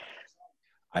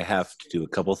I have to do a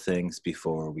couple things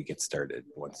before we get started.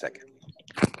 1 second.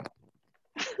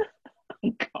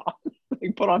 God,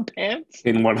 you put on pants?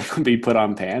 Can one of them be put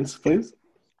on pants, please?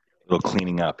 A little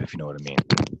cleaning up, if you know what I mean.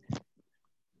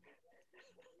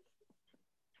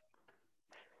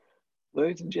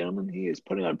 Ladies and gentlemen, he is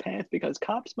putting on pants because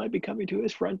cops might be coming to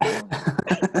his front door.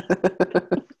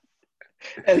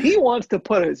 And he wants to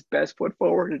put his best foot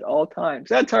forward at all times.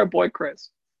 That's our boy, Chris.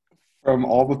 From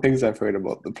all the things I've heard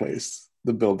about the place,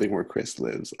 the building where Chris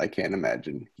lives, I can't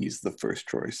imagine he's the first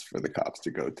choice for the cops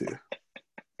to go to.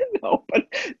 No, but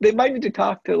they might need to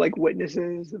talk to like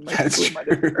witnesses and like That's people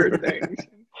who might have heard true. things.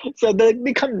 So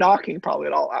they come knocking probably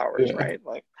at all hours, Yeah. right?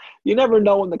 Like you never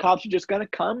know when the cops are just gonna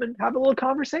come and have a little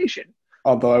conversation.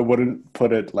 Although I wouldn't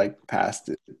put it like past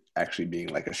it actually being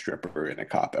like a stripper in a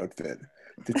cop outfit.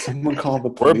 Did someone call the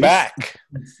police? We're back.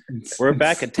 We're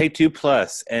back at Take 2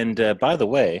 Plus. And by the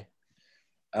way,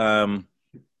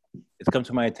 it's come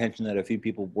to my attention that a few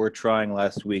people were trying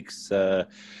last week's.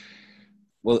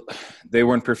 Well, they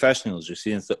weren't professionals. You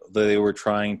see, they were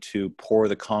trying to pour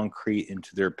the concrete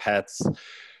into their pets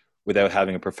without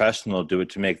having a professional do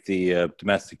it to make the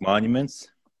domestic monuments.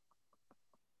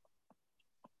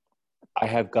 I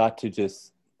have got to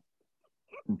just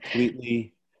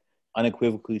completely,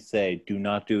 unequivocally say, do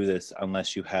not do this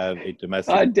unless you have a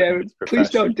domestic David, please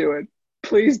don't do it.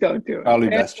 Please don't do it. Probably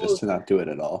best just to not do it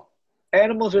at all.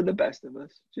 Animals are the best of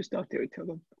us. Just don't do it to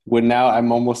them. Well, now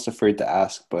I'm almost afraid to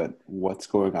ask, but what's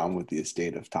going on with the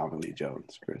estate of Tommy Lee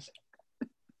Jones, Chris?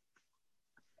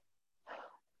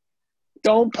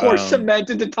 Don't pour cement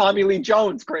into Tommy Lee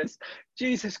Jones, Chris.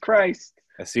 Jesus Christ.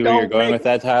 I see where you're going with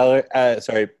that, Tyler.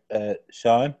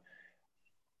 Sean.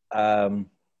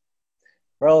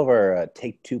 For all of our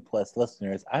Take 2 Plus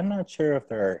listeners, I'm not sure if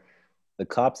the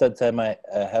cops outside my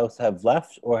house have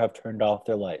left or have turned off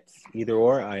their lights. Either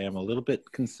or, I am a little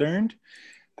bit concerned.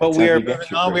 But we are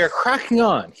moving on. We are cracking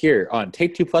on here on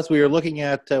Take 2 Plus. We are looking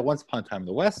at Once Upon a Time in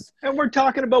the West. And we're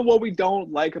talking about what we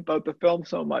don't like about the film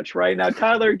so much, right? Now,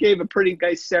 Tyler gave a pretty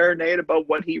nice serenade about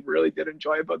what he really did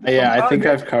enjoy about the film. Yeah, I think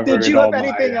I've covered Did you have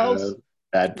anything else?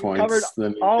 Bad points.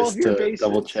 Let me just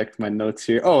double check my notes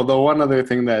here. Oh, the one other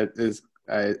thing that is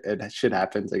it shit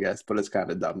happens, I guess, but it's kind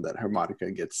of dumb that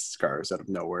Harmonica gets scars out of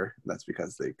nowhere. That's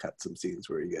because they cut some scenes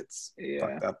where he gets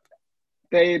fucked up.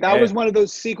 That was one of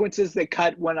those sequences they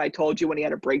cut when I told you when he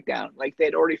had a breakdown. Like they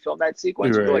had already filmed that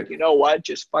sequence. Right. They're like, you know what?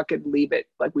 Just fucking leave it.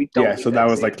 Like we don't. Yeah, so that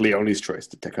was like Leone's choice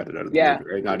to cut it out of the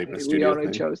movie, right? Not even a studio Leone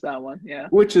thing. chose that one. Yeah,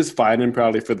 which is fine and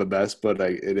probably for the best, but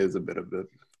it is a bit of a.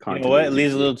 You know what? It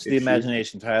leaves a little to the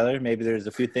imagination, Tyler. Maybe there's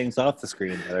a few things off the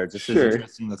screen that are just as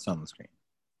interesting that's on the screen.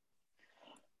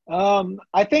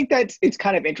 I think that it's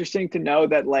kind of interesting to know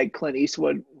that like Clint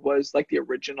Eastwood was like the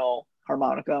original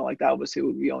harmonica, like that was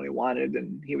who we only wanted,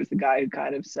 and he was the guy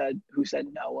who said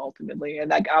no ultimately, and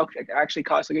that actually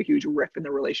caused like a huge rift in the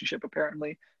relationship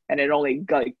apparently, and it only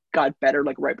got better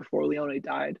like right before Leone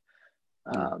died.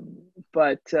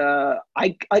 But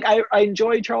I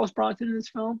enjoy Charles Bronson in this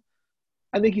film.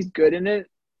 I think he's good in it,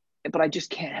 but I just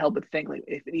can't help but think like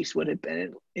if Eastwood had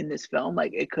been in this film,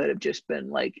 like it could have just been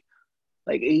like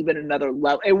even another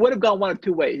level. It would have gone one of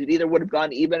two ways. It either would have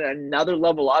gone even another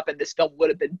level up, and this film would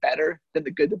have been better than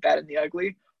The Good, the Bad, and the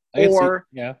Ugly, or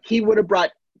he would have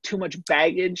brought too much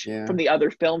baggage from the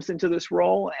other films into this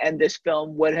role, and this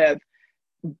film would have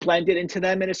blended into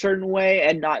them in a certain way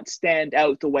and not stand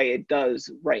out the way it does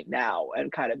right now,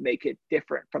 and kind of make it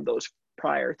different from those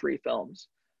prior three films.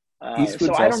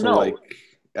 Eastwood's so I don't know. Like,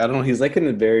 I don't know. He's like in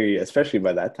a very, especially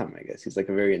by that time, I guess, he's like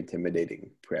a very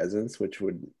intimidating presence, which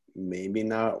would maybe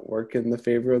not work in the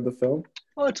favor of the film.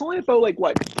 Well, it's only about like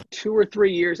what 2 or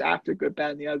 3 years after Good, Bad,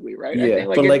 and the Ugly, right? Yeah,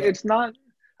 I think, like, it's not.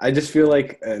 I just feel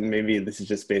like, and maybe this is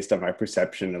just based on my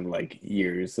perception of like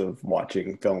years of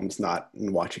watching films, not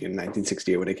watching in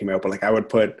 1968 when it came out, but like I would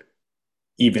put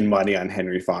even money on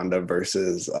Henry Fonda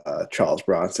versus Charles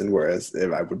Bronson, whereas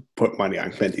if I would put money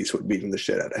on Clint Eastwood beating the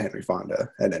shit out of Henry Fonda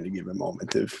at any given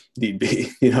moment if need be.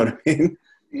 You know what I mean?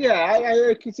 Yeah,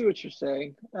 I can see what you're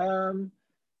saying.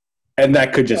 And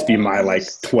that could just be my like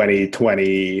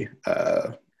 2020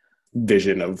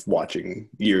 vision of watching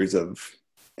years of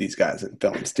these guys in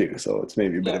films too. So it's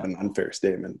maybe a bit of an unfair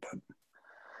statement,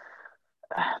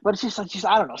 but it's just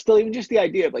I don't know. Still, even just the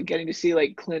idea of like getting to see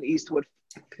like Clint Eastwood.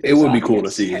 It would be cool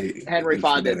to see Henry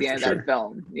Fonda at the end of that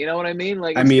film. You know what I mean?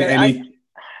 Like, I mean,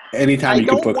 anytime you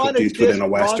can put Clint Eastwood in a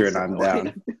Western, I'm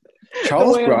down.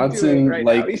 Charles Bronson, right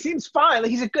like now. He seems fine.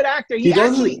 Like he's a good actor. He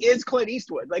actually is Clint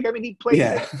Eastwood. Like I mean, he plays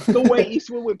it the way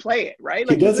Eastwood would play it, right?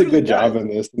 Like he does a good job in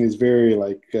this, and he's very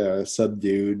like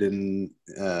subdued and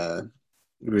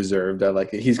reserved. I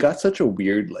like it. He's got such a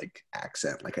weird like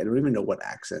accent. Like I don't even know what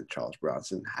accent Charles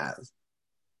Bronson has.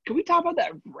 Can we talk about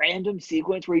that random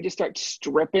sequence where he just starts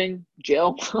stripping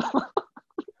Jill?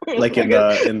 Like in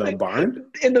the like, barn?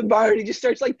 in the barn, he just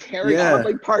starts like tearing off Yeah.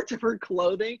 like parts of her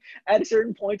clothing at a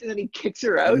certain point, and then he kicks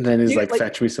her out. And then he's like, Like,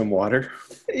 fetch me some water.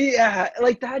 yeah,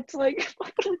 like that's like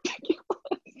ridiculous.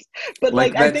 But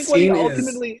Like like, I that think what he scene is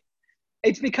ultimately,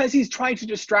 it's because he's trying to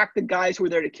distract the guys who are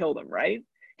there to kill them, right?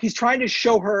 He's trying to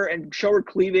show her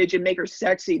cleavage and make her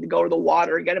sexy to go to the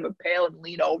water and get him a pail and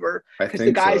lean over I because the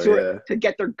think so, guys who are yeah. to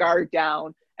get their guard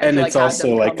down and And to it's like have also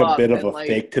them like come a up bit of and a like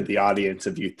fake to the audience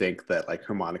if you think that like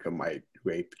harmonica might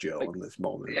rape Jill like in this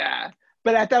moment. yeah.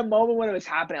 But at that moment when it was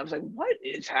happening, I was like, what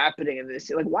is happening in this?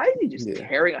 Like, why is he just Yeah.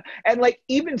 tearing up? And like,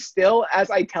 even still,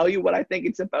 as I tell you what I think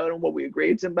it's about and what we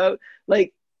agree it's about,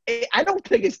 like, I don't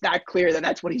think it's that clear that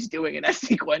that's what he's doing in that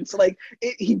sequence. Like,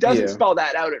 he doesn't Yeah. spell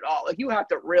that out at all. Like, you have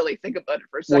to really think about it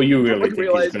for a Well, second you to really like think he's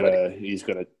realize what.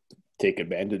 gonna take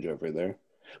advantage of her there,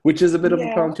 which is a bit of a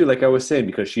Yeah, problem too. Like I was saying,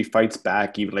 because she fights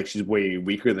back, even like she's way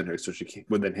weaker than her, so she can't,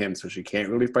 than him, so she can't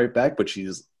really fight back. But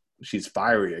she's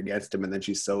fiery against him, and then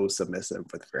she's so submissive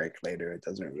with Frank later. It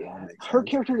doesn't really make her sense.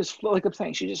 character just like I'm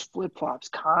saying, she just flip flops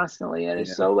constantly, and it's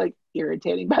Yeah. so like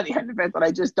irritating by the end of it that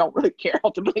I just don't really care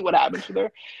ultimately what happens with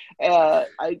her.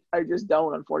 I just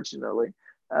don't, unfortunately.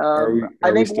 I Are we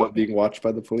think still being watched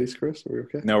by the police, Chris? Are we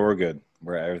okay? No, we're good.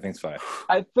 Everything's fine.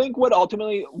 I think what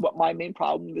my main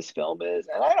problem with this film is,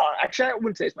 and I don't actually I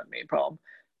wouldn't say it's my main problem,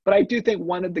 but I do think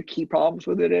one of the key problems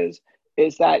with it is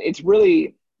that it's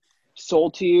really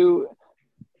sold to you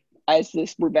as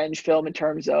this revenge film in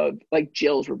terms of like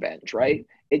Jill's revenge, right?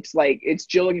 It's like it's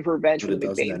Jill looking for revenge But for it the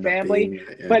doesn't McBain end up family, being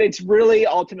that, yeah. but it's really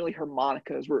ultimately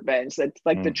Harmonica's revenge. That's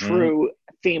like the Mm-hmm. true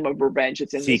theme of revenge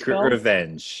that's in this Secret film.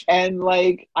 revenge. And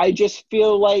like I just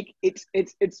feel like it's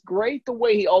great the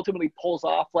way he ultimately pulls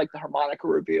off like the harmonica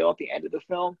reveal at the end of the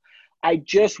film. I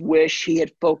just wish he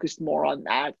had focused more on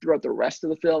that throughout the rest of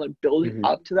the film and building Mhm.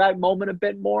 up to that moment a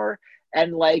bit more.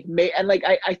 And like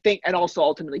I think and also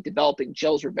ultimately developing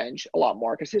Jill's revenge a lot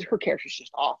more because her character's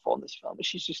just awful in this film.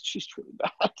 She's truly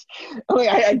bad. I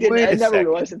mean, Wait I a never second.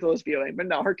 realized until this viewing, but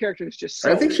no, her character is just I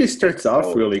so. think she starts off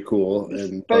so really cool,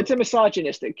 and but it's a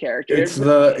misogynistic character. it's It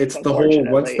really is, the whole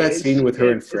once unfortunately. that scene with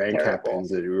her and It's Frank terrible.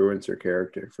 happens, it ruins her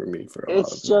character for me for a lot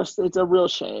of it. It's a real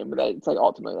shame that it's like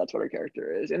ultimately that's what her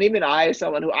character is. And even I, as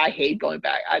someone who I hate going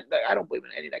back, I don't believe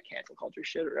in any of that cancel culture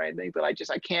shit or anything, but I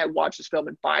can't watch this film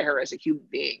and buy her as a human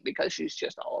being because she's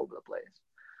just all over the place.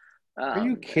 Are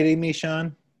you kidding me,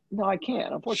 Sean? No, I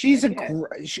can't. She's Unfortunately, a I can't.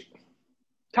 great.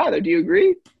 Tyler, do you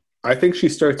agree? I think she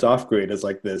starts off great as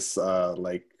like this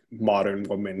like modern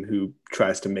woman who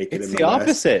tries to make it It's in the the West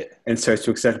opposite. and starts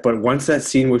to accept. But once that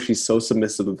scene where she's so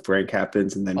submissive with Frank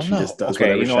happens, and then Oh she no. just does Okay,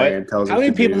 whatever you know what? Cheyenne tells How her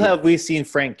many to people do. have we seen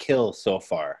Frank kill so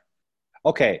far?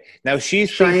 Okay, now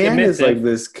she's being Cheyenne is like submissive.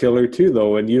 this killer too,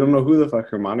 though, and you don't know who the fuck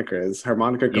Harmonica is.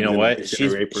 Harmonica You comes know in like what? he's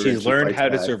gonna rape her, and She's she learned fights how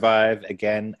to back. survive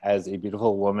again as a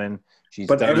beautiful woman. She's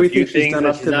But done a few everything she's things done that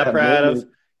up she's to not that proud of.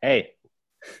 moment, Hey,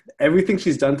 everything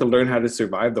she's done to learn how to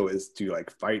survive, though, is to like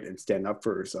fight and stand up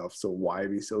for herself. So why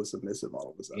be so submissive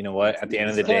all of a sudden? you know what? Makes At the no end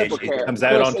of the It's a day, sense. terrible she character, comes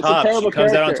out Chris. on It's a top. She terrible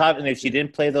comes out on character. top, and if she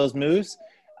didn't play those moves,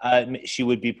 she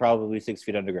would be probably 6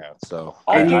 feet underground. So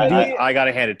And you do- I got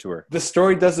to hand it to her. The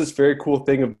story does this very cool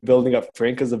thing of building up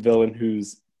Frank as a villain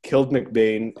who's killed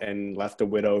McBain and left a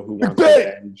widow who wants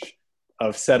revenge,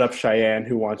 of set up Cheyenne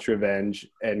who wants revenge,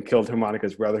 and killed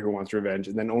Harmonica's brother who wants revenge,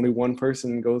 and then only one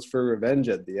person goes for revenge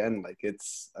at the end. Like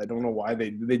I don't know why they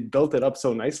built it up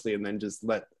so nicely and then just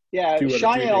let Yeah, 2 out of 3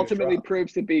 Cheyenne things ultimately drop.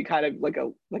 proves to be kind of like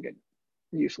a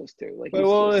useless too. Like But he's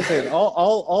well, just listen,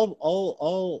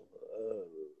 all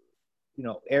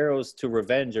arrows to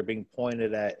revenge are being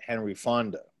pointed at Henry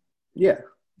Fonda. Yeah.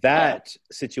 That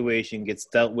situation gets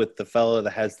dealt with the fellow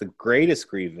that has the greatest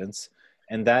grievance,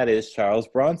 and that is Charles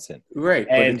Bronson. Right,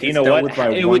 but And it you gets know dealt what? with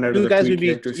by one out of You the guys 3 would be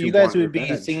characters who want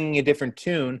revenge. singing a different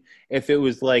tune if it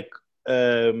was like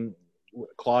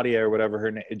Claudia or whatever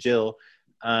her name, Jill,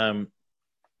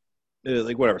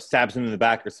 like whatever stabs him in the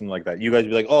back or something like that. You guys would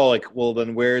be like, oh, like well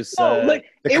then where's no, like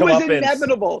the it was comeuppance?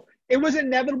 inevitable. It was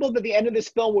inevitable that the end of this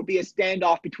film would be a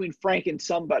standoff between Frank and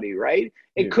somebody, right?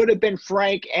 It Yeah. could have been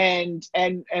Frank and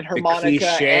The Harmonica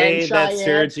cliche and that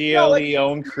Cheyenne. Sergio No, like Leone you're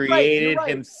right. You're created right.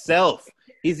 himself.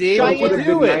 He's able But it would to have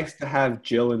do been it. nice to have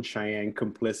Jill and Cheyenne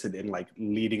complicit in like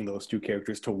leading those 2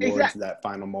 characters towards Exactly. that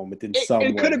final moment in some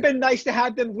It way. could have been nice to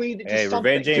have them lead to Hey, something,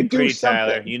 revenge to ain't do pretty,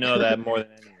 Tyler. something. You know that more than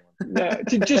anyone. No,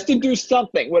 to do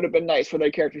something would have been nice for their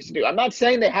characters to do. I'm not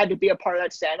saying they had to be a part of that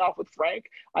standoff with Frank.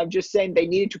 I'm just saying they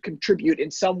needed to contribute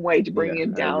in some way to bringing Yeah,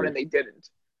 him I down, agree. and they didn't.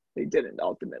 They didn't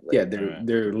ultimately. Yeah,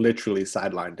 they're literally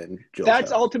sidelined in Jill's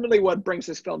That's house. ultimately what brings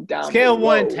this film down. Scale below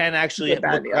 1 to 10, actually, the bad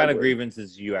what and the kind of ugly.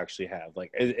 grievances do you actually have?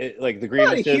 Like, like the Not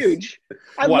grievances. huge.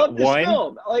 I what, love this 1?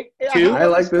 film. Like, 2? I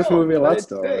like this film, movie a but lot it's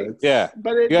still. big. Yeah,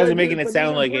 But you guys are making it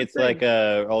sound like it's like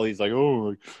all these like,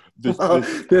 oh,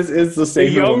 this is the the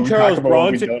same young when we Charles talk about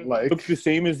what we Bronson don't like. looks the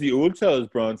same as the old Charles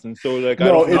Bronson. So like, I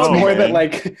No, don't it's know, more man. that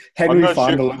like Henry not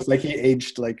Fonda sure. looks like he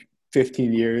aged like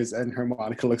 15 years, and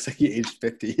harmonica looks like he aged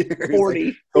 50 years.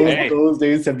 40. Like, those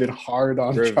days have been hard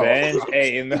on Revenge. Charles.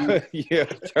 Hey,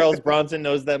 Charles Bronson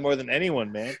knows that more than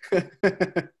anyone, man.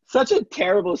 Such a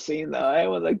terrible scene though. Eh?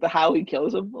 With like how he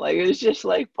kills him. Like it's just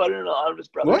like putting it on his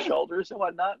brother's What? shoulders and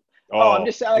whatnot. Oh, I'm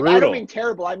just saying. Like, brutal. I don't mean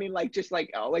terrible. I mean like just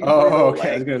like like Oh, brutal. okay.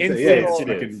 I was Like gonna say, insensitive.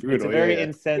 yeah, it's fucking brutal. It's a very yeah.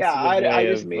 insensitive way I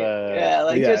just of. mean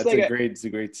like Yeah, just it's like it's a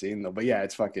great scene though. But yeah,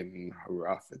 it's fucking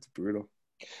rough. It's brutal.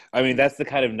 I mean, that's the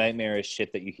kind of nightmarish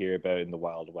shit that you hear about in the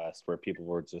Wild West, where people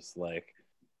were just like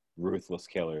ruthless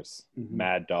killers,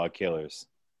 mad dog killers.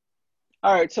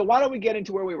 All right, so why don't we get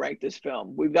into where we rank this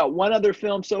film? We've got one other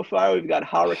film so far. We've got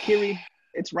Harakiri.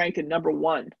 It's ranked at number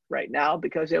 1 right now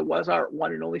because it was our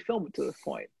one and only film to this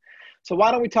point. So why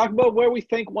don't we talk about where we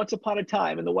think Once Upon a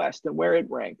Time in the West and where it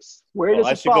ranks? Where does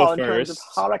it fall in terms of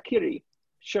Harakiri?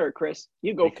 Sure, Chris,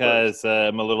 you go because first.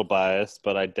 I'm a little biased,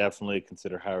 but I definitely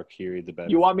consider Harakiri the better.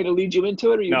 You want me to lead you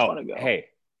into it, or you just want to go? Hey,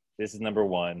 this is number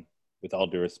 1. With all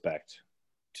due respect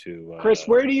to Chris,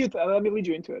 where do you? Let me lead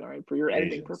you into it. All right, for your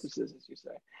editing purposes, as you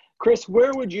say, Chris,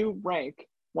 where would you rank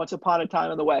Once Upon a Time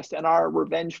in the West and our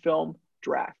revenge film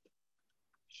draft?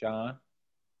 Sean,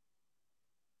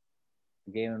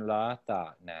 I'm giving a lot of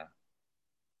thought now.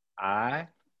 I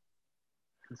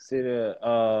consider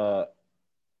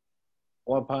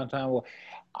One Upon a Time.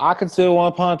 I consider One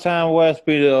Upon a Time West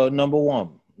be the number 1.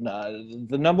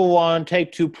 The number 1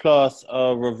 Take 2 plus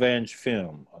revenge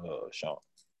film, Sean.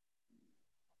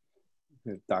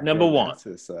 Number 1.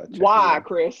 Why,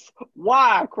 Chris?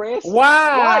 Why, Chris?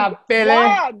 Why, Billy?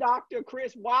 Why, Dr.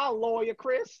 Chris? Why, lawyer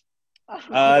Chris?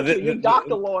 You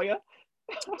doctor lawyer.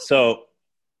 So,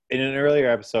 in an earlier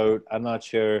episode, I'm not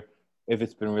sure if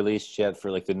it's been released yet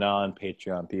for like the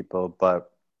non-Patreon people,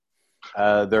 but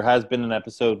there has been an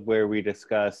episode where we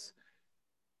discuss,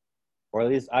 or at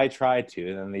least I tried to,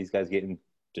 and then these guys get into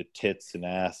tits and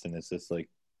ass, and it's just like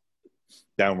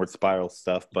downward spiral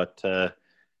stuff. But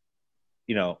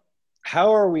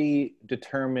how are we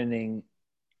determining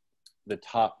the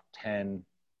top 10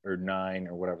 or 9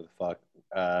 or whatever the fuck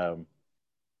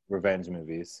revenge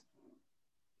movies?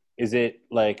 Is it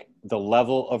like the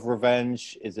level of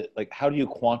revenge? Is it like, how do you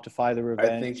quantify the revenge?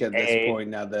 I think at this point,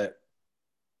 now that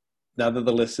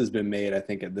the list has been made, I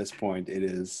think at this point it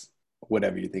is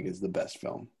whatever you think is the best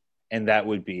film. And that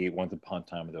would be Once Upon a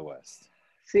Time in the West.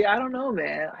 See, I don't know,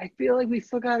 man. I feel like we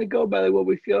still got to go by what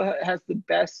we feel has the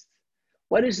best.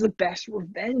 What is the best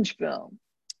revenge film?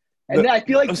 And I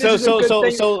feel like this is a good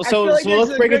thing. So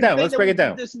let's break it down. Let's break it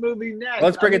down. This movie next.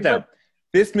 Let's break it down.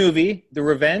 This movie, The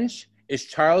Revenge, is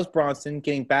Charles Bronson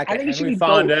getting back at Henry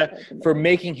Fonda for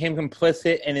making him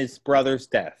complicit in his brother's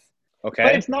death. Okay,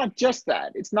 but it's not just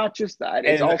that. It's not just that.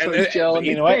 It's also Jill and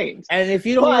McCain. And if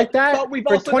you don't like that, for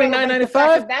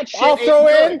 $29.95, I'll throw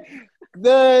in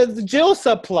the Jill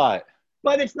subplot.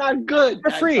 But it's not good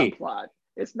for free. Subplot.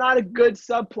 It's not a good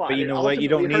subplot. But you know what? You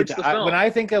don't need to. When I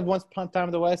think of Once Upon a Time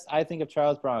in the West, I think of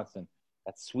Charles Bronson,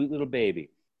 that sweet little baby,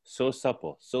 so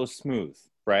supple, so smooth,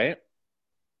 right?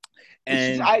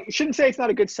 And I shouldn't say it's not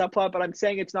a good subplot, but I'm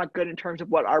saying it's not good in terms of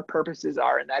what our purposes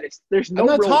are, and that there's no. I'm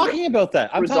not talking about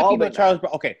that. I'm talking about Charles.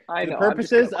 Okay, I know. The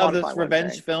purposes of this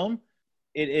revenge film,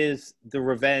 it is the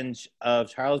revenge of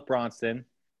Charles Bronson,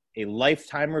 a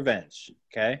lifetime revenge.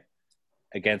 Okay,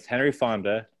 against Henry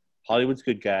Fonda, Hollywood's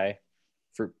good guy,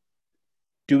 for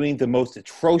doing the most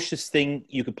atrocious thing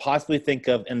you could possibly think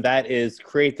of, and that is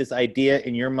create this idea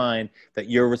in your mind that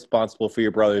you're responsible for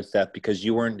your brother's death because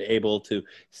you weren't able to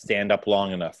stand up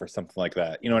long enough or something like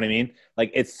that. You know what I mean?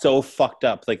 Like, it's so fucked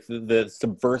up. Like, the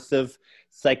subversive,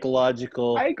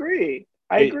 psychological... I agree.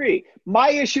 My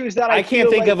issue is that I can't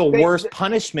think of a worse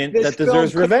punishment that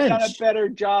deserves revenge. Done a better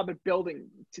job at building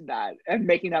to that and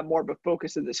making that more of a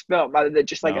focus of this film rather than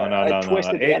just like a twist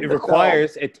at the end. It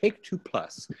requires a take 2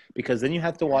 plus, because then you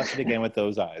have to watch it again with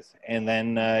those eyes, and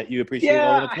then you appreciate it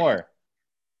a little bit more.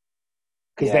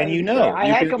 Because then you know.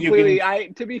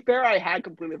 To be fair, I had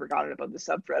completely forgotten about the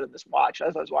subthread of this watch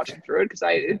as I was watching through it because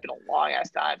it's been a long ass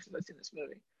time since I've seen this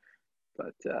movie.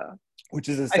 But which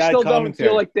is a sad commentary. I still don't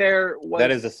feel like there was.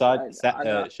 That is a sad,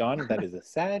 Sean. That is a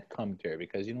sad commentary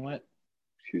because you know what?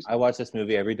 I watch this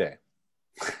movie every day.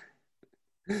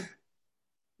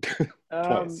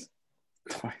 Twice.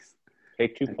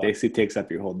 Take two It plus. basically takes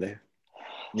up your whole day.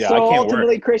 Yeah, so I can't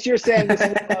ultimately, work. Chris, you're saying this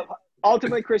is above.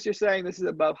 Ultimately, Chris, you're saying this is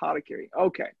above Harakiri.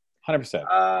 Okay.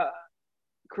 100%.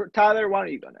 Tyler, why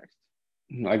don't you go next?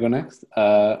 I go next.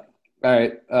 All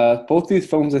right. Both these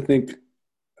films, I think,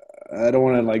 I don't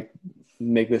want to like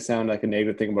make this sound like a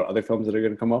negative thing about other films that are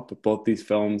going to come up, but both these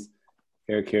films,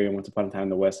 Harakiri and Once Upon a Time in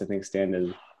the West, I think stand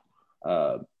as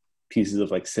pieces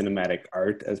of like cinematic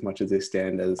art as much as they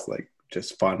stand as like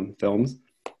just fun films.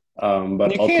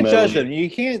 But you can't judge ultimately, them. You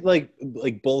can't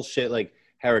like bullshit like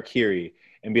Harakiri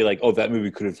and be like, oh, that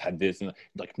movie could have had this. And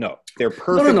like, no, they're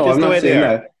perfect no, just I'm the not way they saying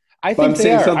are. that. I But I'm think they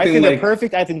saying are. I something think they're like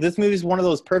perfect. I think this movie is one of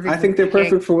those perfect. I think they're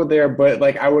perfect for what they are, but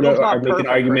like I would Film's not make an perfect,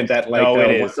 argument Chris. that like No,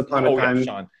 it is. Once Upon a Oh yeah, Time.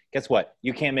 Sean. Guess what?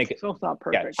 You can't make it. Film's not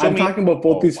Yeah, perfect. show I'm me. talking about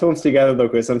both Oh, these my films together, though,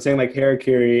 Chris. I'm saying like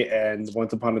Harakiri and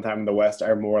Once Upon a Time in the West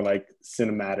are more like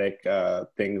cinematic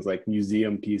things, like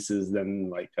museum pieces, than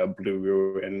like a Blue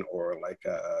Ruin or like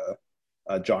a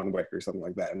John Wick or something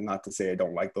like that. And not to say I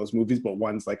don't like those movies, but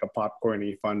one's like a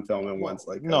popcorny fun film, and one's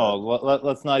like no.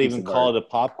 Let's not piece even of call art. it a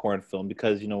popcorn film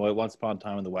because you know what? Once Upon a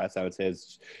Time in the West, I would say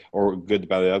is or Good, the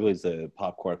Bad, the Ugly is a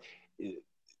popcorn.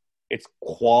 It's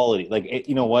quality. Like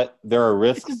you know what? There are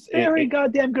risks. It's a very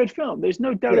goddamn good film. There's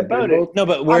no doubt Yeah, about they're it. both. No,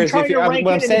 but I'm whereas trying if to you're, rank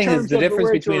what I'm it in the saying is terms the of difference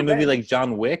where it's between a movie like revenge.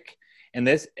 John Wick and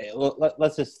this.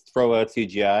 Let's just throw out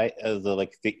CGI as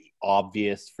the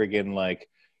obvious friggin' like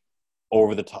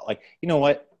over the top. Like you know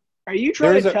what? Are you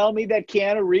trying There's to a tell me that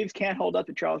Keanu Reeves can't hold up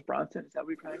to Charles Bronson? Is that what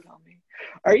you're trying to tell me?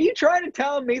 Are you trying to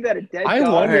tell me that a dead I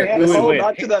dog wonder. can't listen, hold Wait.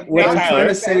 up to the What I'm trying to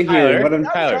non-human say vampire? here,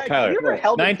 Tyler. Have you ever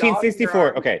held a dog in your 1964.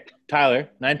 arms? Okay, Tyler.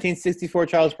 1964.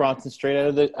 Charles Bronson, straight out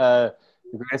of the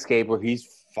Great Escape, where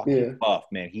he's fucking buff,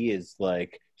 man. He is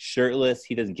like shirtless.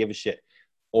 He doesn't give a shit.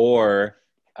 Or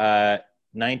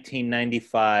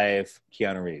 1995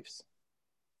 Keanu Reeves.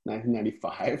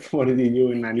 1995. What did he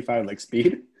do in 95? Like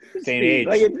Speed? Same Speed. age.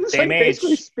 Like it's Same like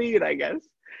basically age. Speed, I guess.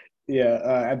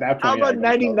 Yeah, at that How point, yeah, I about guess Charles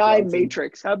 99 Bronson.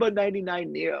 Matrix? How about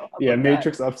 99 Neo? How Yeah, about that?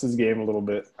 Matrix ups his game a little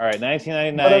bit. All right, What I'm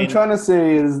 1999. trying to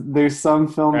say is there's some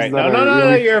All films right, that no, are no.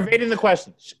 really You're evading the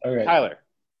question. all right. Tyler,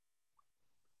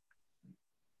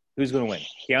 who's going to win?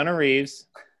 Keanu Reeves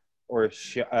or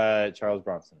Charles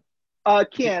Bronson?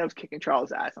 Keanu's kicking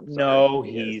Charles' ass. I'm sorry. No,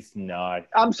 he's not.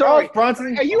 I'm sorry. Charles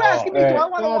Bronson. Are you asking me? all Do I right.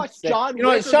 want to watch John You know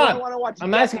Wick what, or do I Sean? want to watch? I'm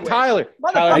Death asking Wick? Tyler.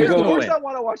 Tyler, Motherfucker, who's of going to course win? I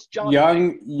want to watch John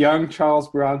Wick. Young Charles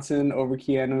Bronson over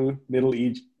Keanu,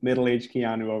 middle-aged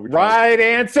Keanu over Charles. Right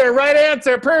answer.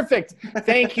 Perfect.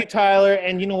 Thank you, Tyler.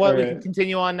 And you know what? All We right. can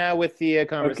continue on now with the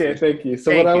conversation. Okay, thank you. So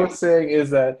Thank what I you. was saying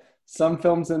is that some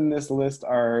films in this list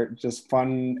are just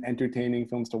fun, entertaining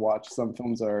films to watch. Some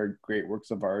films are great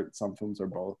works of art. Some films are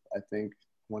both. I think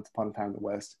Once Upon a Time in the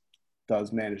West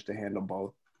does manage to handle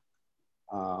both.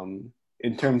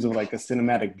 In terms of like a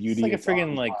cinematic beauty, It's like a friggin'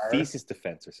 on like par. thesis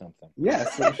defense or something.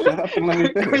 Yes, so shut up and let me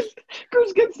finish.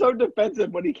 Chris gets so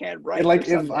defensive when he can't write. Like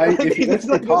for if something. I Like, if you he's let me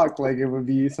like, talk, like it would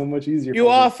be so much easier. You for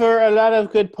me. offer a lot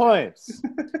of good points,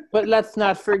 but let's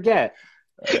not forget.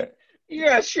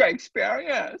 yes, Shakespeare.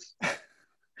 Yes.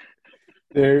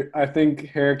 I think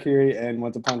Harakiri and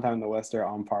Once Upon a Time in the West are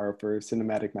on par for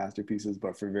cinematic masterpieces,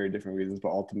 but for very different reasons. But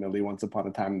ultimately, Once Upon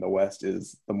a Time in the West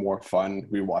is the more fun,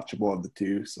 rewatchable of the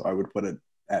two. So I would put it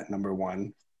at number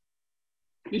one.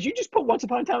 Did you just put Once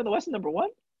Upon a Time in the West at number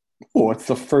one? Oh, it's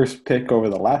the first pick over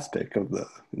the last pick of the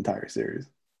entire series.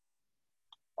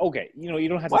 Okay, you know you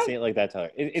don't have to What? say it like that, Tyler.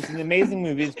 It's an amazing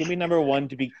movie. It's gonna be number one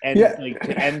to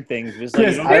end things. Just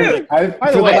Chris, like, you I've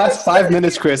By for the way, the last 5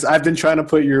 minutes, Chris, I've been trying to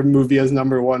put your movie as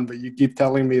number one, but you keep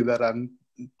telling me that I'm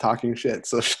talking shit.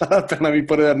 So shut up and let me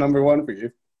put it at number one for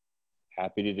you.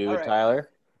 happy to do All it, right. Tyler.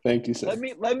 Thank you, sir. Let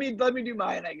me do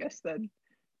mine, I guess then.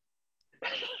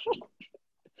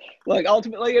 Like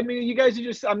ultimately, I mean, you guys are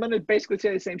just. I'm gonna basically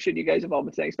say the same shit you guys have all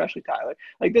been saying, especially Tyler.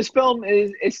 Like this film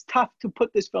it's tough to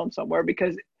put this film somewhere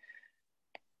because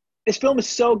this film is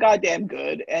so goddamn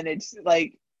good, and it's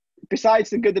like besides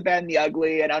The Good, the Bad, and the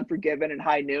Ugly, and Unforgiven, and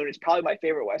High Noon, it's probably my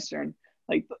favorite Western.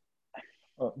 Like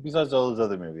Well, besides all those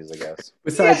other movies, I guess.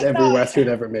 Besides yeah, every no, Western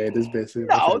ever made is basically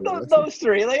my no, favorite Western. those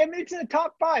three. Like I mean, it's in the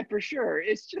top 5 for sure.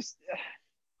 It's just.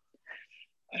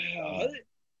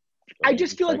 I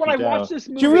just feel like when I watch this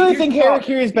movie, do you really here's think the problem.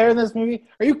 Harakiri is better than this movie?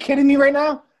 Are you kidding me right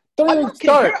now? Don't I'm even not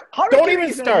kidding. start. Don't Harakiri even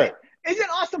is start. It's an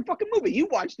awesome fucking movie. You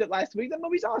watched it last week. That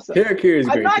movie's awesome. Harakiri is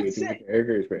I'm great. not Too. saying-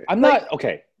 Harakiri is great. I'm Like- not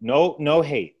okay. No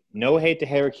hate. No hate to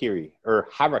Harakiri or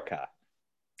Haraka.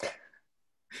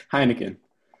 Heineken.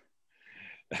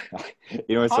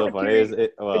 You know what's so funny is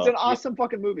it's an awesome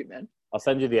fucking movie, man. I'll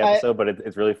send you the episode, but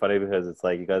it's really funny because it's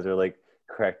like you guys are like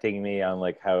correcting me on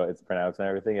like how it's pronounced and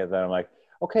everything, and then I'm like,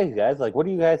 okay, guys, like, what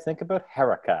do you guys think about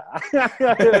Haraka?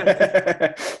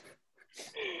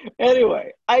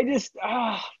 Anyway, I just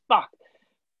fuck.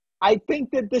 I think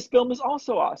that this film is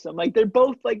also awesome. Like they're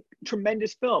both like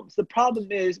tremendous films. The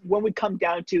problem is when we come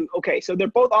down to okay, so they're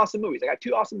both awesome movies. I got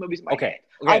two awesome movies in my hand.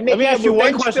 Okay. Let me ask you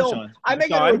one question, film. Sean. I'm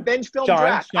making a revenge film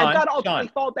draft. I've got to ultimately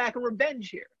Sean. fall back on revenge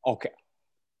here. Okay.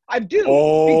 I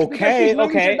do. Because these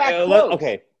movies are that close.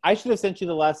 Okay. I should have sent you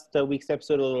the last week's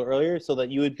episode a little earlier so that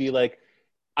you would be like,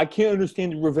 I can't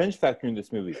understand the revenge factor in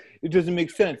this movie. It doesn't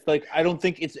make sense. Like, I don't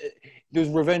think there's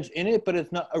revenge in it, but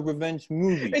it's not a revenge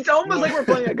movie. It's almost like we're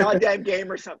playing a goddamn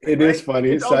game or something. It is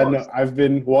funny. So I've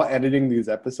been, while editing these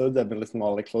episodes, I've been listening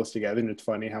all like close together, and it's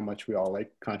funny how much we all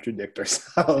like contradict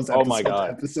ourselves. Oh my God.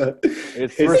 Episode.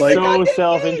 It's like so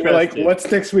self-interested. Like, what's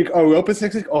next week? Oh, Rope is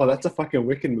next week? Oh, that's a fucking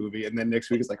Wiccan movie. And then next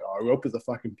week it's like, oh, Rope is a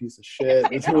fucking piece of shit.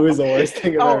 This movie's the worst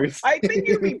thing I've ever seen. I think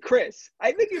you mean Chris.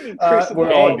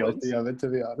 We're all guilty of it, to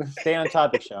be honest. Stay on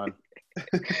topic, Sean.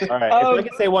 All right. If I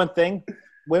can say one thing,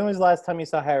 when was the last time you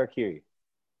saw Harakiri?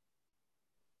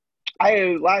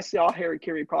 I last saw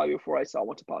Harakiri probably before I saw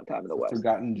Once Upon a Time in the West.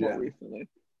 Forgotten Gem. Recently.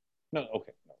 No,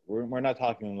 okay. We're not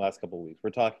talking in the last couple of weeks. We're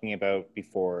talking about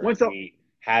before we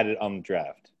had it on the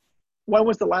draft. When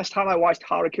was the last time I watched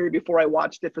Harakiri before I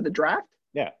watched it for the draft?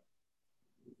 Yeah.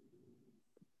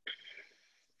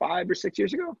 5 or 6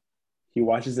 years ago. He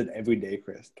watches it every day,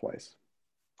 Chris, twice.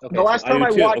 Okay, the last time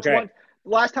I watched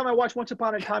Once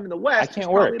Upon a Time in the West was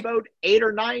probably about 8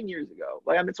 or 9 years ago.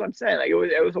 Like that's what I'm saying. Like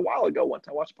it was a while ago when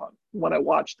I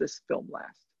watched this film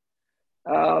last.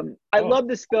 I love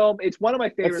this film. It's one of my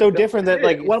favorites. It's so different that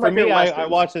like one of my for me, Westerns. I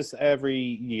watch this every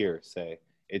year. Say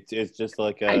it's just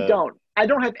like I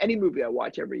don't have any movie I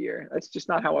watch every year. That's just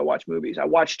not how I watch movies. I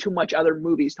watch too much other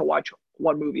movies to watch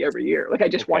one movie every year. Like I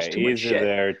just watch too much shit.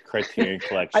 Their Criterion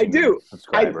Collection. I do.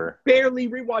 Subscriber. I barely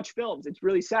rewatch films. It's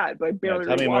really sad, but I barely.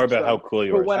 Tell me more about how cool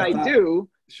you are. But when I do,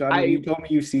 Sean, you told me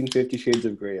you've seen 50 Shades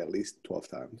of Grey at least 12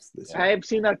 times this year. I have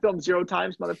seen that film 0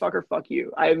 times, motherfucker. Fuck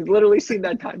you. I've literally seen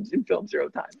that in film 0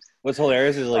 times. What's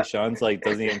hilarious is like Sean's like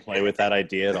doesn't even play with that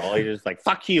idea at all. He's just like,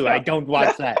 fuck you. I don't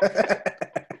watch that.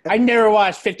 I never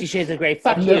watched 50 Shades of Grey.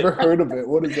 Fuck you. I've never heard of it.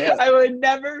 What is that? I would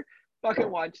never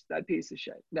fucking watch that piece of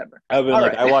shit. Never. I've been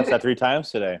I watched that 3 times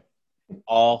today.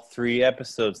 All 3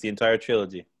 episodes, the entire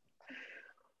trilogy.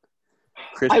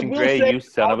 Christian Grey, you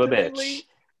son of a bitch.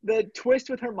 The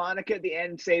twist with harmonica at the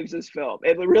end saves this film.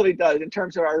 It really does in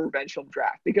terms of our revenge film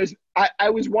draft. Because I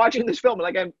was watching this film,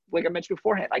 and like I mentioned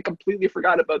beforehand, I completely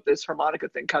forgot about this harmonica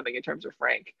thing coming in terms of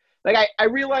Frank. Like I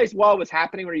realized while it was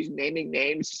happening when he's naming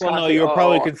names. Well, no, you were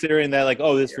probably considering that like,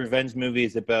 this revenge movie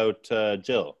is about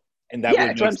Jill. And that's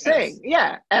what I'm saying.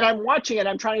 Yeah. And I'm watching it.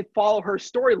 I'm trying to follow her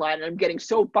storyline. And I'm getting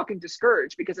so fucking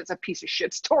discouraged because it's a piece of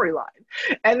shit storyline.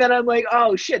 And then I'm like,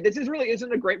 oh, shit, this really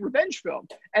isn't a great revenge film.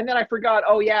 And then I forgot,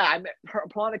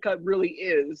 Harmonica really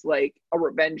is like a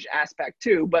revenge aspect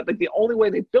too. But like the only way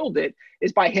they build it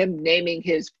is by him naming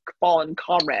his fallen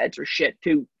comrades or shit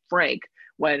to Frank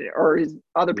or his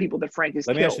other people that Frank has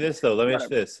killed. Let me ask you this, though.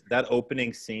 That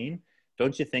opening scene.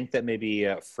 Don't you think that maybe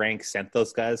Frank sent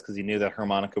those guys because he knew that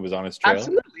harmonica was on his trail?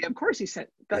 Absolutely, of course he sent.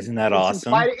 Isn't that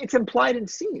awesome? It's implied in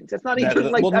scenes. It's not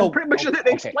even I'm pretty much sure that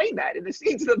they explain that in the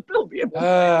scenes of the film.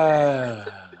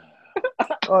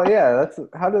 Oh yeah,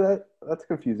 that's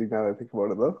confusing now that I think about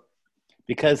it though.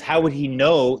 Because how would he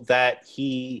know that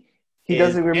he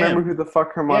doesn't remember who the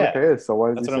fuck harmonica is? So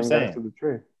why is he saying that to the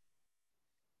tree?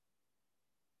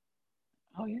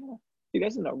 Oh yeah, he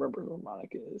doesn't remember who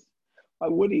harmonica is. Why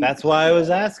would he? That's why I was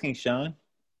asking, Sean.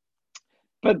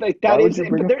 But like there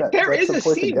is a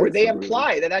scene where they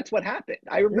imply that that's what happened.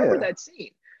 I remember that scene.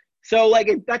 So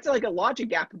like that's like a logic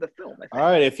gap of the film. I think. All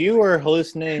right, if you were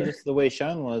hallucinating just the way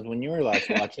Sean was when you were last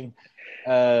watching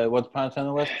Once Upon a Time in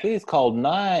the West, please call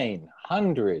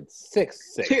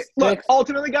 900-666. Look,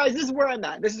 ultimately, guys, this is where I'm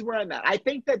at. I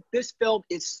think that this film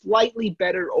is slightly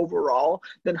better overall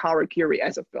than Harakiri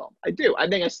as a film. I do. I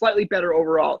think it's slightly better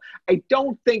overall. I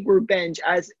don't think revenge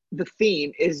as the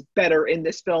theme is better in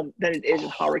this film than it is in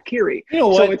Harakiri. You know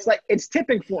what? So it's like it's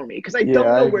tipping for me because I don't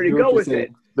know where to go with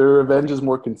it. The revenge is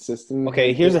more consistent.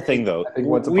 Okay, here's the thing though.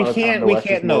 We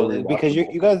can't know because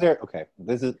you guys are okay.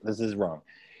 This is wrong.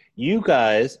 You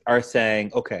guys are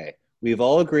saying, okay, we've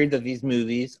all agreed that these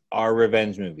movies are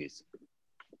revenge movies.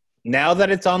 Now that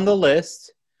it's on the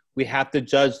list, we have to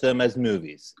judge them as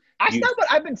movies. That's not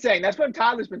what I've been saying. That's what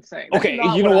Tyler's been saying. Okay,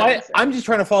 you know what? I'm just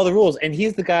trying to follow the rules, and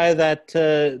he's the guy that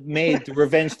made the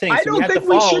revenge thing. I don't think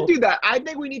we should do that. I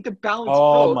think we need to balance both.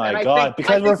 Oh my God,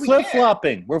 because we're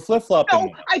flip-flopping. We're flip-flopping.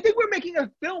 No, I think we're making a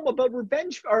film about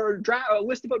revenge or a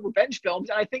list about revenge films,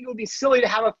 and I think it would be silly to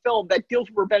have a film that deals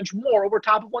with revenge more over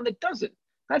top of one that doesn't.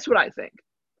 That's what I think.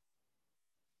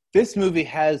 This movie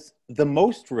has the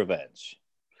most revenge.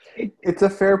 It's a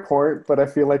fair point, but I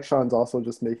feel like Sean's also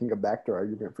just making a backdoor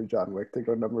argument for John Wick to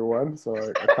go number one. So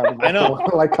I kind of I know. want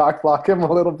to like cock block him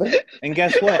a little bit. And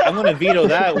guess what? I'm going to veto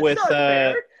that with That's not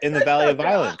fair. In the That's Valley not of fair.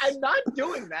 Violence. I'm not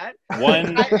doing that.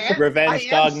 One revenge I am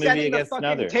dog movie setting against the fucking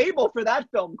another. table for that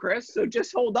film, Chris. So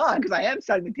just hold on, because I am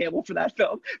setting the table for that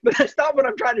film. But that's not what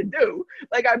I'm trying to do.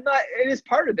 Like, I'm not. It is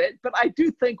part of it, but I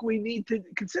do think we need to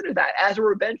consider that as a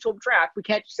revenge film track. We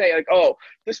can't just say like, "Oh,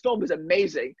 this film is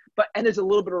amazing," and there's a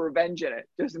little bit of revenge in it,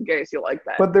 just in case you like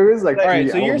that. But there is like All right,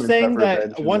 three so you're elements saying of that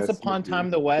revenge in Once this Upon a movie. Time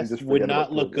in the You West just would forget not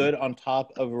about look Clover. good on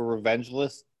top of a revenge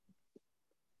list?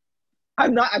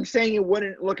 I'm not. I'm saying it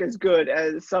wouldn't look as good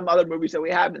as some other movies that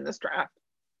we have in this draft,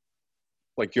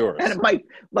 Like yours. and it might,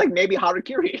 like maybe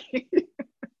Harakiri.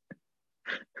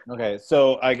 Okay,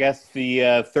 so I guess the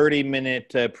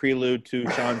 30-minute prelude to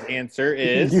Sean's answer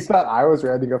is... You thought I was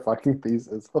writing a fucking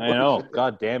thesis. I know. Shit.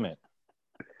 God damn it.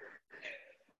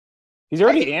 He's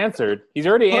already answered. He's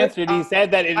already answered. He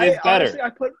said that it is better.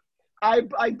 Honestly,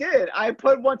 I did. I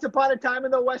put Once Upon a Time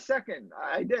in the West second.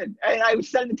 I did. And I was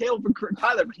setting the table for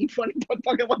Tyler, but he put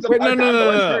fucking Once Upon a Time in the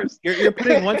West first. You're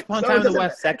putting Once Upon a Time in the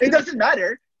West second? It doesn't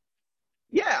matter.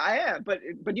 Yeah, I am.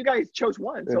 But you guys chose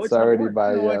one, so it's already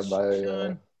number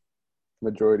by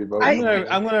majority vote. I'm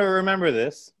gonna remember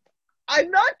this.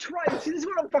 I'm not trying. See, this is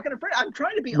what I'm fucking afraid. I'm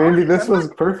trying to be Maybe honest. this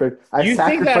was perfect. You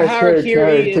think that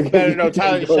Harakiri is better? No,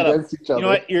 Tyler, shut up. You know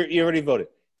what? You already voted.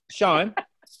 Sean,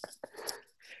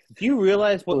 do you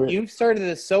realize you started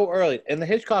this so early? And the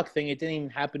Hitchcock thing, it didn't even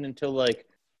happen until like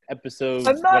episode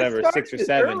 6 or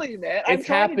 7. Early, man. It's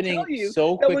happening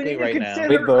so quickly right now.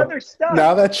 Wait,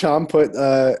 now that Sean put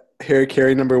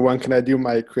Harakiri number one, can I do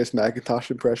my Chris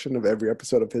McIntosh impression of every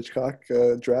episode of Hitchcock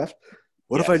draft?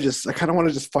 What if I kind of want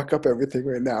to just fuck up everything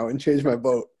right now and change my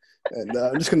vote? And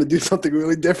I'm just going to do something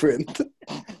really different.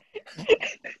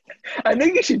 I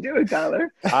think you should do it,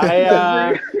 Tyler.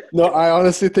 No, I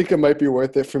honestly think it might be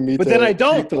worth it for me but then I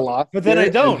don't.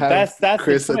 That's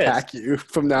Chris attack you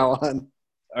from now on.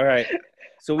 All right.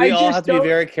 So we all have to be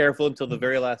very careful until the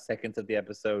very last seconds of the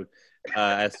episode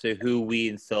as to who we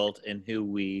insult and who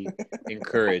we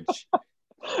encourage.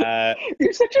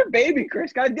 You're such a baby,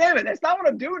 Chris. God damn it. That's not what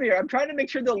I'm doing here. I'm trying to make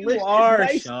sure the list is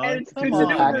nice Sean. and it's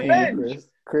revenge.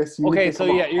 Chris, okay, so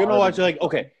yeah, you're going to watch like,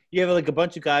 okay, you have like a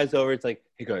bunch of guys over. It's like,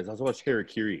 hey guys, let's watch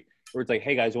Harakiri. Or it's like,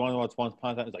 hey guys, you want to watch Once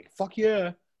Upon a Time? It's like, fuck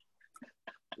yeah.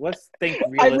 Let's think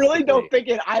realistically. I really don't think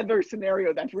in either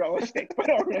scenario that's realistic, but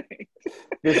all right.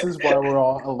 This is why we're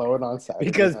all alone on Saturday.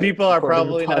 Because people are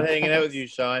probably not hanging out with you,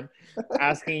 Sean,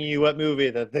 asking you what movie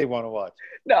that they want to watch.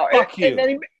 No,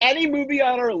 any movie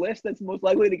on our list that's most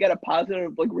likely to get a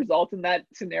positive result in that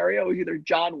scenario is either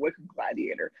John Wick or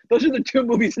Gladiator. Those are the two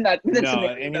movies in that scenario.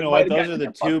 And you know what? Those are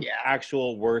the two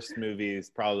actual worst movies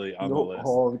probably on the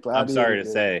list. I'm sorry to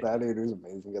say. Gladiator is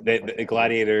amazing. The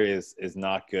Gladiator is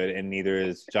not good, and neither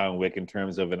is John Wick in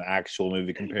terms of an actual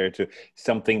movie compared to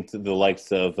something to the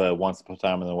likes of Once Upon a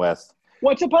Time in the West.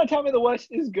 Once Upon a Time in the West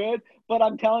is good, but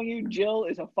I'm telling you, Jill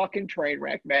is a fucking train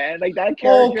wreck, man. Like, that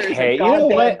character is a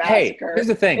goddamn massacre. Hey, here's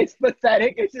the thing. It's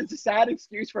pathetic. It's just a sad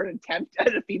excuse for an attempt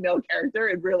at a female character.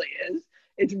 It really is.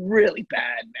 It's really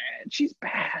bad, man. She's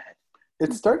bad.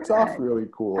 It starts off really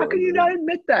cool. How can you not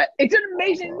admit that? It's an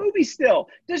amazing movie still,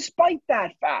 despite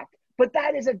that fact. But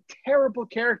that is a terrible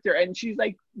character, and she's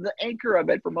like the anchor of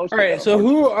it for most. All right, so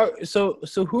who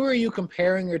are you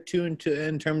comparing her to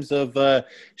in terms of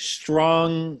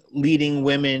strong leading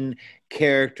women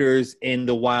characters in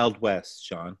the Wild West,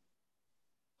 Sean?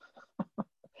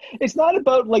 It's not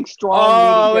about strong.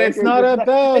 Oh, it's not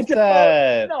about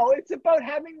that. No, it's about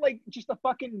having just a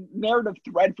fucking narrative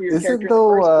thread for your character in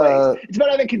the first place. It's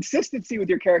about having consistency with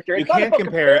your character. You can't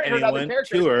compare anyone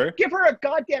to her. Give her a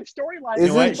goddamn storyline. You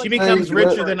know what? She becomes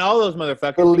richer than all those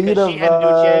motherfuckers because she had to do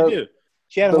what she had to do.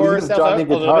 She had to whore herself out a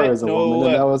little bit. Is a woman,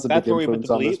 and that was a big influence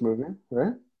on this movie,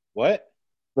 right? What?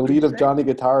 The lead of Johnny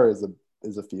Guitar is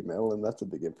a female, and that's a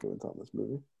big influence on this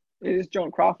movie. It is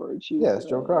Joan Crawford. It's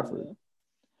Joan Crawford.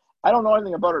 I don't know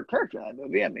anything about her character in that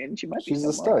movie. I mean, she might be. She's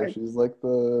a star. Right? She's like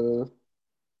the.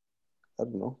 I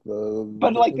don't know.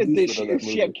 But does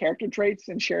she have character traits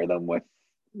and share them with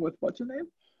what's her name?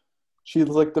 She's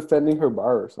defending her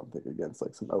bar or something against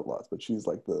some outlaws, but she's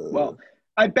the. Well,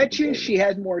 I bet you she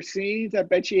has more scenes. I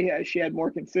bet she had more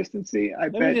consistency.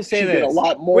 Let me just say this: a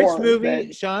lot more. Which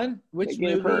movie, Sean? Which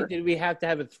movie did we have to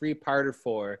have a 3-parter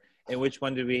for, and which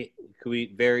one could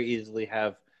we very easily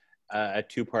have a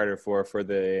 2-parter for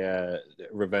the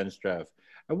revenge draft?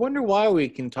 I wonder why we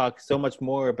can talk so much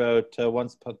more about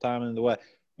Once Upon a Time in the West.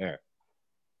 Here.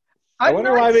 I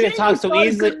wonder why we can talk so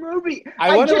easily. Movie.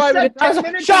 I wonder why we can talk so.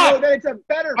 Shut up! That it's a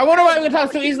better. I wonder why we can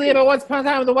talk so easily about Once Upon a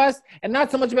Time in the West and not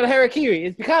so much about Harakiri.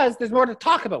 It's because there's more to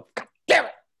talk about. God damn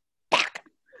it! Fuck.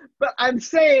 But I'm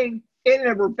saying in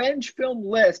a revenge film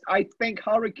list, I think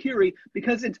Harakiri,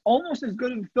 because it's almost as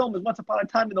good of a film as Once Upon a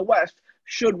Time in the West,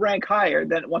 should rank higher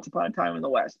than Once Upon a Time in the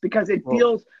West because it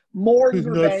deals more with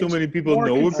revenge. Not so many people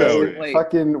know about it. I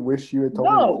fucking wish you had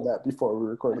told me that before we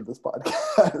recorded this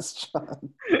podcast, Sean.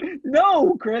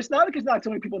 No, Chris, not because not so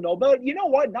many people know about it. You know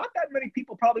what? Not that many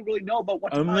people probably really know about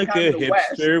Once Upon a Time in the West.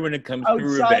 I'm like a hipster when it comes to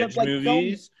revenge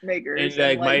movies. And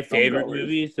like my favorite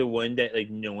movie is the one that like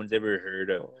no one's ever heard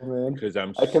of. Because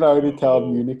I can already tell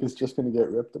Munich is just going to get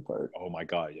ripped apart. Oh my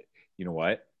God. You know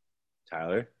what,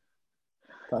 Tyler?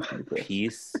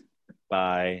 Piece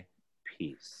by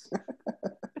piece.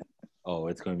 Oh,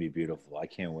 it's going to be beautiful. I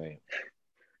can't wait.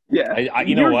 Yeah.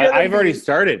 You know what? I've already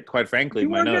started, quite frankly,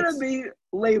 my notes. You're going to be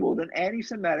labeled an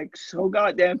anti-Semitic so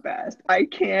goddamn fast. I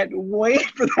can't wait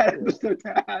for that episode to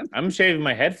happen. I'm shaving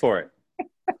my head for it.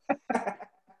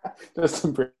 Just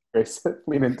embrace it.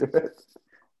 Lean into it.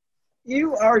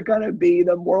 You are going to be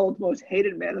the world's most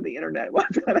hated man on the internet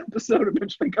once that episode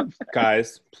eventually comes out.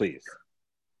 Guys, please.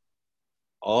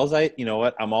 You know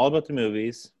what? I'm all about the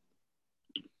movies.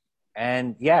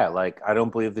 And yeah, like, I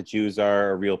don't believe that Jews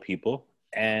are real people.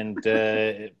 And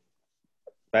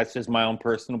that's just my own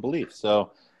personal belief.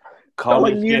 So, call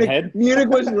me skinhead. Munich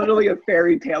was literally a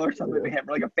fairy tale or something to him,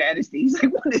 like a fantasy. He's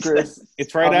like, what is Chris, this?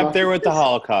 It's right up there with the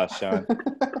Holocaust, Sean.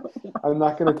 I'm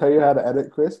not going to tell you how to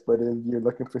edit, Chris, but if you're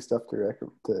looking for stuff to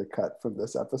cut from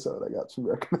this episode, I got some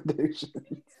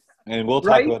recommendations. And we'll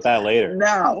talk about that later.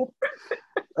 Now.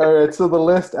 All right, so the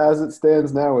list as it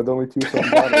stands now with only 2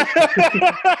 films on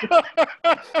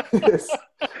it.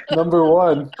 Number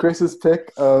 1, Chris's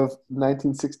pick of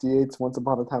 1968's Once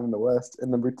Upon a Time in the West,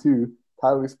 and number 2,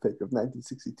 Tyler's pick of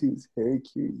 1962's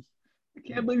Harakiri. I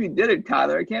can't believe you did it,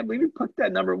 Tyler. I can't believe you put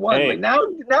that number 1. Hey. Like now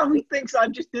he thinks I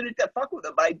just did it to fuck with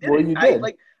him. I did You did.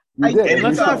 I did. And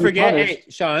let's not forget, hey,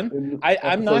 Sean,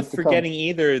 I'm not forgetting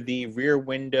either the Rear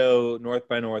Window North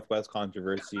by Northwest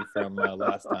controversy from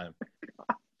last time.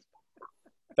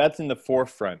 That's in the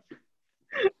forefront.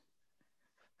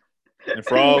 And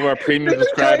for all of our premium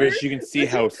subscribers, you can see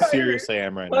how serious I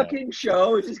am right now. Fucking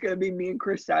show is just going to be me and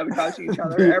Chris sabotaging each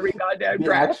other every goddamn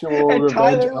draft. And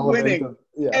Tyler winning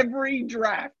every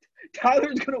draft.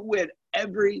 Tyler's going to win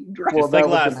every draft. Just like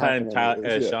last time,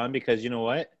 Sean, because you know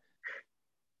what?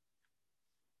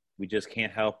 We just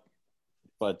can't help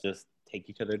but just take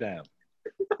each other down.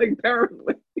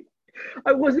 Apparently.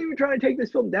 I wasn't even trying to take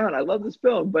this film down. I love this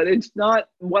film, but it's not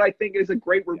what I think is a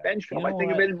great revenge film. I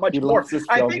think of it much more.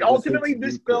 I think ultimately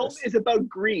this film is about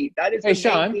greed. That is the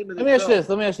Sean, main theme of let me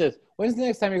ask this. When's the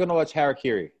next time you're going to watch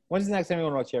Harakiri? When's the next time you're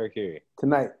going to watch Harakiri?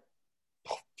 Tonight.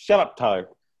 Shut up, Tyler.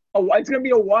 Oh, it's going to be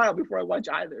a while before I watch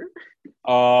either.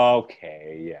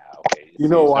 Okay, yeah, okay. You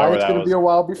know why it's going to be a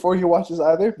while before he watches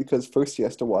either? Because first he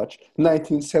has to watch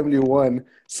 1971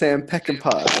 Sam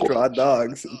Peckinpah, Straw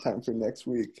Dogs, in time for next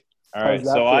week. All right,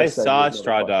 so I saw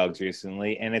Straw Dogs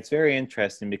recently, and it's very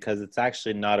interesting because it's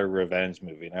actually not a revenge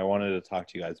movie, and I wanted to talk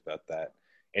to you guys about that.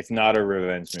 It's not a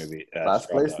revenge movie. Last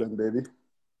place then, baby.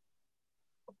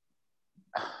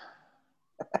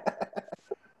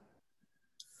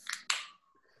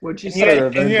 What'd you say?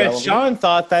 And yet Sean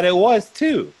thought that it was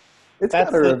too. That's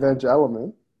got a revenge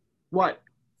element. What?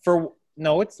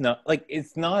 No, it's not. Like,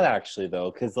 it's not actually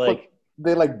though, because like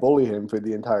they like bully him for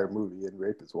the entire movie and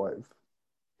rape his wife.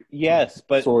 Yes,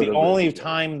 but the only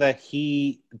time that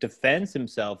he defends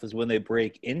himself is when they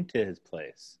break into his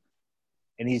place,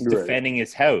 and he's defending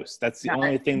his house. That's the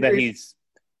only thing that he's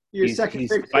fighting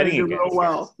against. Real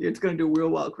well. It's going to do real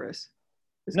well, Chris.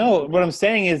 No, what I'm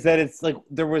saying is that it's like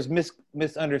there was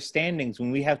misunderstandings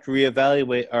when we have to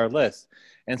reevaluate our list.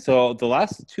 And so the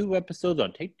last 2 episodes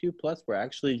on Take 2 Plus were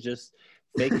actually just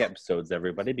fake episodes,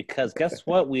 everybody, because guess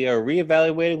what? We are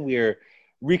reevaluating, we are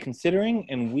reconsidering,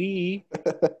 and we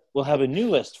will have a new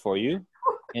list for you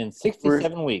in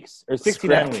 67 weeks or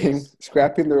 69 weeks.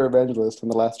 Scrapping the revenge list from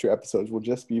the last 2 episodes will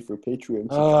just be for Patreon.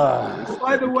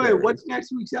 By the way, what's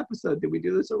next week's episode? Did we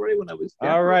do this already when I was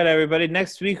there? All right, everybody.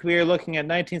 Next week we are looking at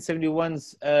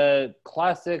 1971's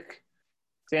classic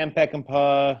Sam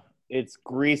Peckinpah. It's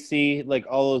greasy, like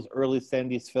all those early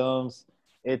 70s films.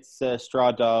 It's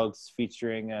Straw Dogs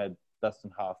featuring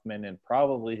Dustin Hoffman and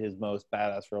probably his most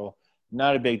badass role.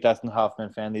 Not a big Dustin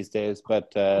Hoffman fan these days,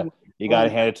 but you got to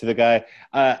hand it to the guy.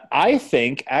 I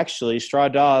think, actually, Straw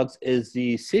Dogs is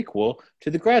the sequel to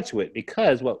The Graduate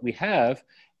because what we have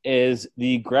is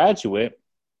The Graduate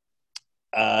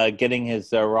getting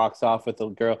his rocks off with a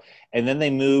girl, and then they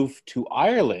move to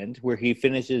Ireland where he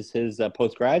finishes his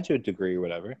postgraduate degree or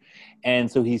whatever,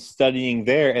 and so he's studying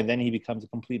there, and then he becomes a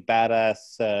complete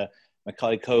badass.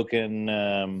 Macaulay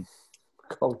Culkin,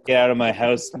 get out of my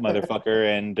house,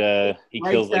 motherfucker, and he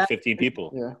kills like 15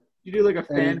 people. Yeah. You do like a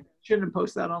fan fiction and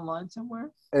post that online somewhere?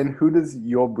 And who does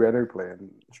Yul Brynner play in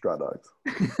Straw Dogs?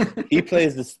 He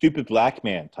plays the stupid black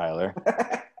man, Tyler.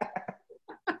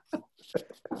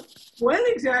 When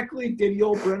exactly did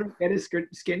Yul Brynner get his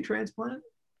skin transplant?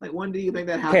 Like, when do you think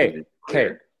that happened?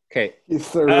 Okay.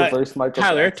 He's the reverse Michael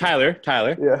Tyler.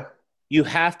 Yeah. You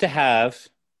have to have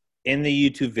in the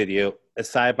YouTube video a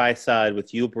side-by-side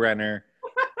with Yul Brynner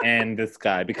and this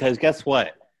guy, because guess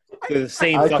what? They're the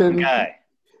same fucking guy.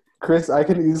 Chris, I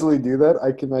can easily do that.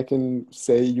 I can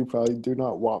say you probably do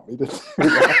not want me to do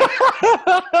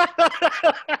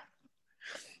that.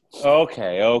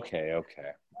 Okay.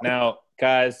 Now,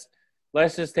 guys,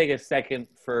 let's just take a second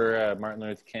for Martin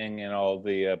Luther King and all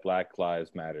the Black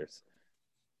Lives Matters.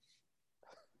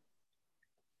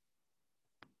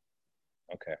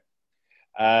 Okay.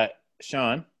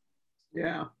 Sean?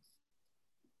 Yeah.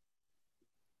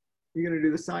 You going to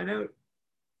do the sign out?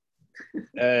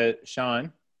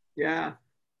 Sean? Yeah.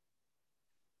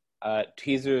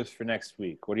 Teasers for next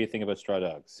week. What do you think about Straw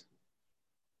Dogs?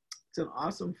 It's an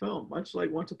awesome film, much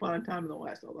like Once Upon a Time in the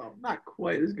West, although not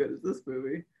quite as good as this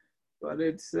movie. But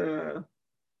it's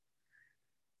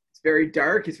very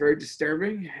dark, it's very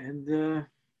disturbing, and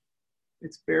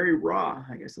it's very raw,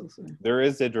 I guess I'll say. There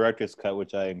is a director's cut,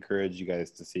 which I encourage you guys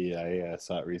to see. I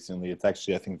saw it recently. It's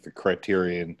actually, I think, the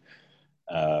Criterion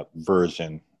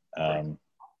version. I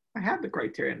have the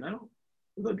Criterion.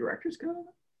 Is the director's cut on it?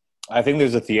 I think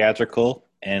there's a theatrical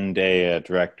and a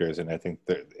director's, and I think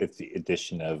it's the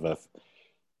addition of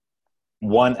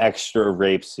one extra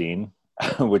rape scene,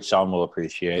 which Sean will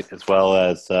appreciate, as well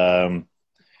as oh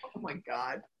my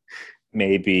god,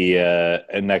 maybe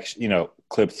an extra,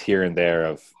 clips here and there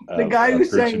of the guy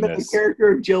who's saying that the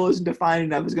character of Jill isn't defined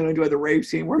enough is going to enjoy the rape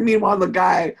scene. Where meanwhile the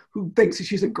guy who thinks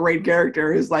she's a great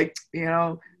character is like,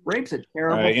 rape's a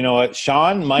terrible. All right, you know what?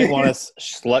 Sean might want to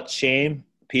slut shame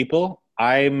people.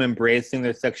 I'm embracing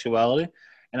their sexuality.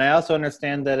 And I also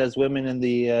understand that as women in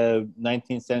the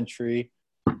 19th century,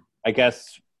 I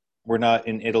guess we're not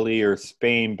in Italy or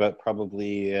Spain, but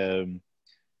probably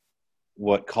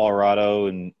Colorado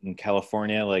and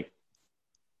California. Like,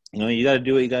 you got to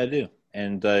do what you got to do.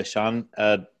 And Sean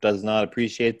does not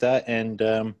appreciate that. And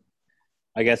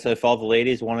I guess if all the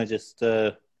ladies want to just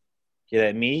get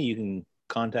at me, you can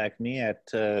contact me at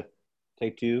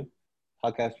Take Two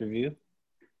Podcast Review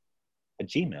at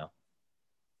gmail.com.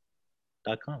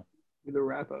 The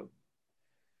wrap up.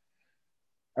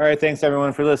 All right, thanks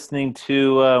everyone for listening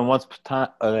to Once Upon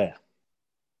a Time.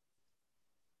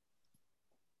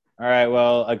 All right,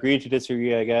 well, agree to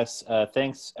disagree, I guess.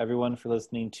 Thanks everyone for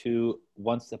listening to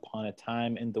Once Upon a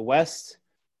Time in the West.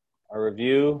 Our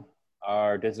review,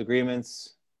 our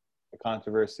disagreements, the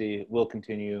controversy will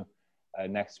continue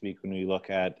next week when we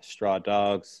look at Straw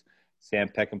Dogs, Sam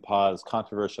Peckinpah's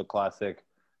controversial classic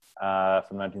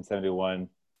from 1971.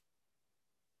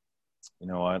 You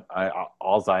know what?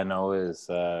 All I know is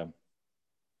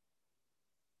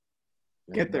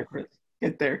get there, Chris.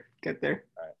 Get there. All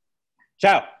right.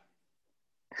 Ciao.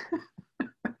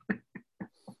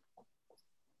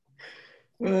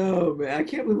 Oh man, I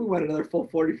can't believe we went another full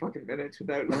 40 fucking minutes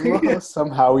without.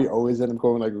 Somehow we always end up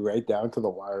going like right down to the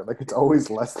wire. Like it's always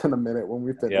less than a minute when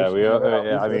we finish. Yeah,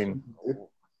 I mean,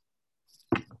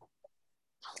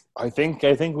 I think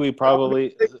we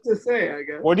probably. To say, I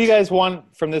guess. What do you guys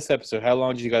want from this episode? How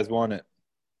long do you guys want it?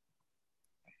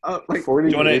 Like 40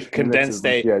 do you want to condense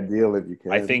the ideal if you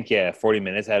can. I think 40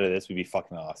 minutes out of this would be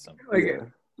fucking awesome.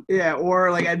 Yeah,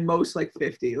 or like at most like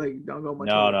 50. Like don't go much.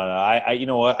 No. I you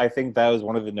know what? I think that was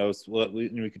one of the notes.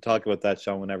 We could talk about that,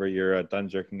 Sean, whenever you're done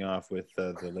jerking off with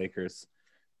the Lakers.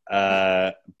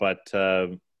 But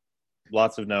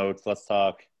lots of notes. Let's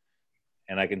talk,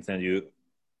 and I can send you.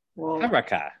 Well,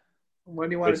 Haraka. When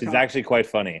do you want which is actually quite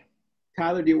funny.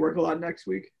 Tyler, do you work a lot next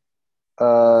week?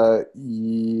 Yeah,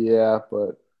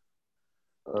 but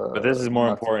this is more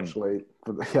important.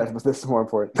 But this is more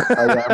important.